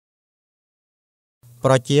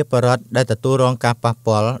ប្រជាពលរដ្ឋដែលទទួលរងការប៉ះ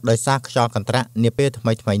ពាល់ដោយសារខ្យល់កន្ត្រាក់នាពេលថ្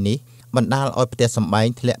មីនេះបណ្ដាលឲ្យផ្ទះសម្បែង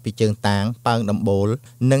ធ្លាក់ពីជើងតាងប៉ើងដំបូល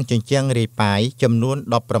និងជញ្ជាំងរាយប៉ាយចំនួន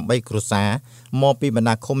18គ្រួសារមកពីបណ្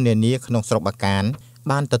ដាឃុំនានាក្នុងស្រុកបាកាន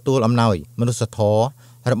បានទទួលអំណោយមនុស្សធម៌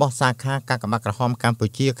របស់សាខាកាកបាទក្រហមកម្ពុ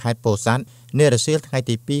ជាខេត្តពោធិ៍សាត់នារសៀលថ្ងៃ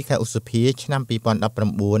ទី2ខែឧសភាឆ្នាំ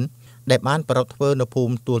2019ដែលបានប្រពធ្វើនៅភូ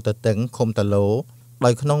មិទួលតឹងឃុំតាឡូ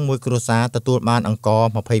ដោយក្នុងមួយគ្រួសារទទួលបានអង្ករ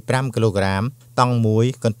25គីឡូក្រាមតង់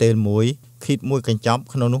1កន្ទេល1ខីត1កញ្ចប់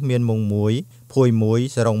ក្នុងនោះមានមុង1ភួយ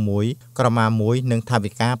1សរង1ក្រមា1និងថវិ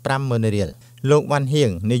កា50000រៀលលោកវ៉ាន់ហៀ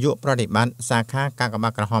ងនាយកប្រតិបត្តិសាខាកាកបា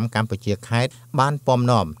ទក្រហមកម្ពុជាខេត្តបានពំ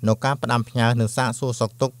នាំនៅការផ្ដាំផ្ញើនិងសាកសួរសុ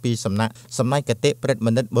ខទុក្ខពីសំណាក់សម្ដេចគតិប្រិទ្ធម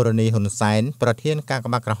និតបូរនីហ៊ុនសែនប្រធានកាក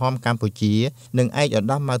បាទក្រហមកម្ពុជានិងឯកឧត្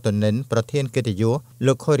តមម៉ៅតុនិនប្រធានកិត្តិយស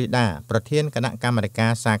លោកខូរីដាប្រធានគណៈកម្មាធិកា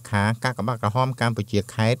រសាខាកាកបាទក្រហមកម្ពុជា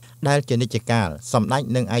ខេត្តដែលជានិច្ចកាលសម្ដេច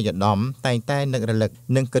និងឯកឧត្តមតែងតែនឹករលឹក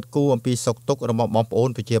និងគិតគូរអំពីសុខទុក្ខរបស់បងប្អូន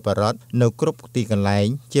ប្រជាពលរដ្ឋនៅគ្រប់ទីកន្លែង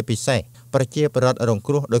ជាពិសេសប្រជាពលរដ្ឋរង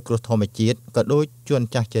គ្រោះដោយគ្រោះធម្មជាតិក៏ដូចជន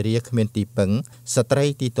ចាស់ជរាគ្មានទីពឹងស្ត្រី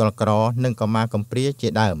ទីទល់ក្រនិងកុមារកំព្រាជា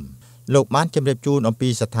ដើមលោកបានជម្រាបជូនអំពី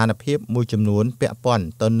ស្ថានភាពមួយចំនួនពាក់ព័ន្ធ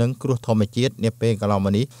ទៅនឹងគ្រោះធម្មជាតិនាពេលកន្លងម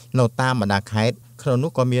កនេះនៅតាមបណ្ដាខេត្តក្នុង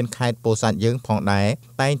នោះក៏មានខេត្តពោធិ៍សាត់យើងផងដែរ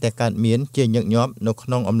តែងតែកើតមានជាញឹកញាប់នៅក្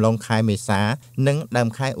នុងអំឡុងខែមេសានិងដើម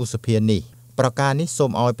ខែឧសភានេះប្រការនេះសូ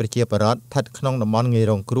មឲ្យប្រជាពលរដ្ឋស្ថិតក្នុងតំបន់ងាយ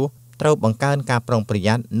រងគ្រោះត្រូវបង្កើនការប្រុងប្រ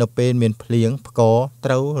យ័ត្ននៅពេលមានភ្លៀងផ្គរ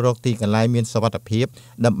ត្រូវរកទីកន្លែងមានសុវត្ថិភាព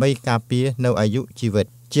ដើម្បីការពារនៅអាយុជីវិត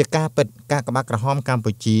ជាការពិតកាកបាទក្រហមកម្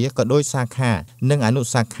ពុជាក៏ដោយសាខានិងអនុ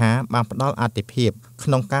សាខាបានផ្ដល់អាទិភាពក្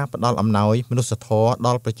នុងការផ្ដល់អំណោយមនុស្សធម៌ដ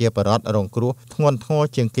ល់ប្រជាពលរដ្ឋរងគ្រោះធ្ងន់ធ្ងរ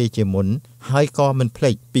ជាងគេជាមុនហើយក៏មិនភ្លេ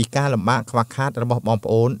ចពីការលំបាកខ្វះខាតរបស់បង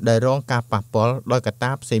ប្អូនដែលរងការប៉ះពាល់ដោយកត្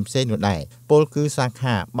តាផ្សេងៗនោះដែរពលគឺសា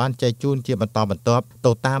ខាបានចែកជូនជាបន្តបន្ទាប់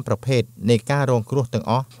ទៅតាមប្រភេទនៃការរងគ្រោះទាំង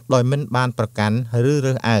អស់ដោយមិនបានប្រកាន់ឬ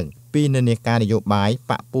រើសអើងពីនានាការនយោបាយ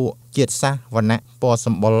បកពួកជាតិសាសន៍វណ្ណៈពណ៌ស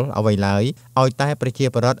ម្បុរអ្វីឡើយឲ្យតែប្រជា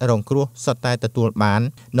ពលរដ្ឋរងគ្រោះសុទ្ធតែទទួលបាន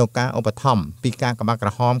នៅការឧបត្ថម្ភពីការកបាទក្រ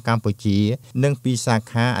ហមកម្ពុជានិងពីសា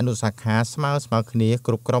ខាអនុសាខាស្មើគ្នា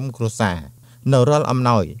គ្រប់ក្រុមគ្រួសារនៅរាល់អំ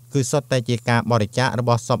ណោយគឺសុទ្ធតែជាការបរិច្ចាគរប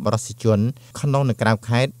ស់សប្បុរសជនក្នុងនិងក្រៅ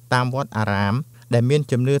ខេត្តតាមវត្តអារាមដែលមាន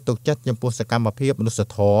ជំនឿទុកចិត្តចំពោះសកម្មភាពមនុស្ស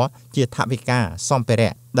ធម៌ជាថវិកាសម្ភា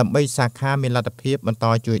រៈដើម្បីសាខាមានលទ្ធភាពបន្ត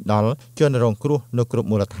ជួយដល់ជនរងគ្រោះនៅគ្រប់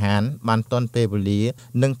មូលដ្ឋានបានទាន់ពេលវេលា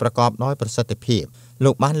និងប្រកបដោយប្រសិទ្ធភាព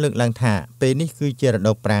លោកបានលើកឡើងថាពេលនេះគឺជារ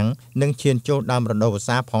ដូវប្រាំងនិងឈានចូលដើមរដូវវស្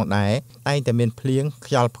សាផងដែរតែងតែមានភ្លៀង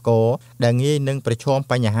ខ្យល់ផ្គរដែលងាយនឹងប្រឈម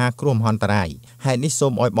បញ្ហាគ្រោះមហន្តរាយហេតុនេះសូ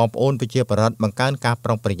មឲ្យបងប្អូនប្រជាពលរដ្ឋបង្កើនការប្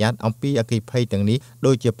រុងប្រយ័ត្នអំពីអគ្គិភ័យទាំងនេះ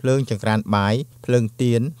ដូចជាភ្លើងចង្ក្រានបាយភ្លើង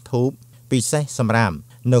ទៀនធូបពិសេសសម្រាម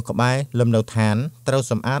នៅក្បែរលំនៅឋានត្រូវ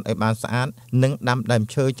សម្អាតឲ្យបានស្អាតនិងដាំដើម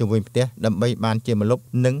ឈើជុំវិញផ្ទះដើម្បីបានជាម្លប់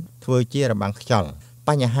និងធ្វើជារបាំងខ្យល់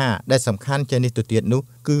បញ្ហាដែលសំខាន់ជាងនេះទៅទៀតនោះ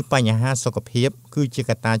គឺបញ្ហាសុខភាពគឺជា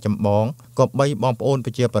កត្តាចម្បងក៏បីបងប្អូនប្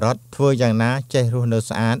រជាពលរដ្ឋធ្វើយ៉ាងណាចេះរស់នៅ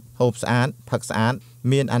ស្អាតហូបស្អាតផឹកស្អាត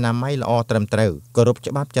មានអនាម័យល្អត្រឹមត្រូវគោរព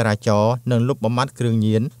ច្បាប់ចរាចរណ៍និងលុបបំបាត់គ្រឿង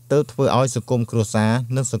ញៀនទៅធ្វើឲ្យសង្គមគ្រួសារ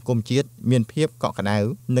និងសង្គមជាតិមានភាពកក់ក្ដៅ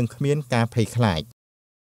និងគ្មានការភ័យខ្លាច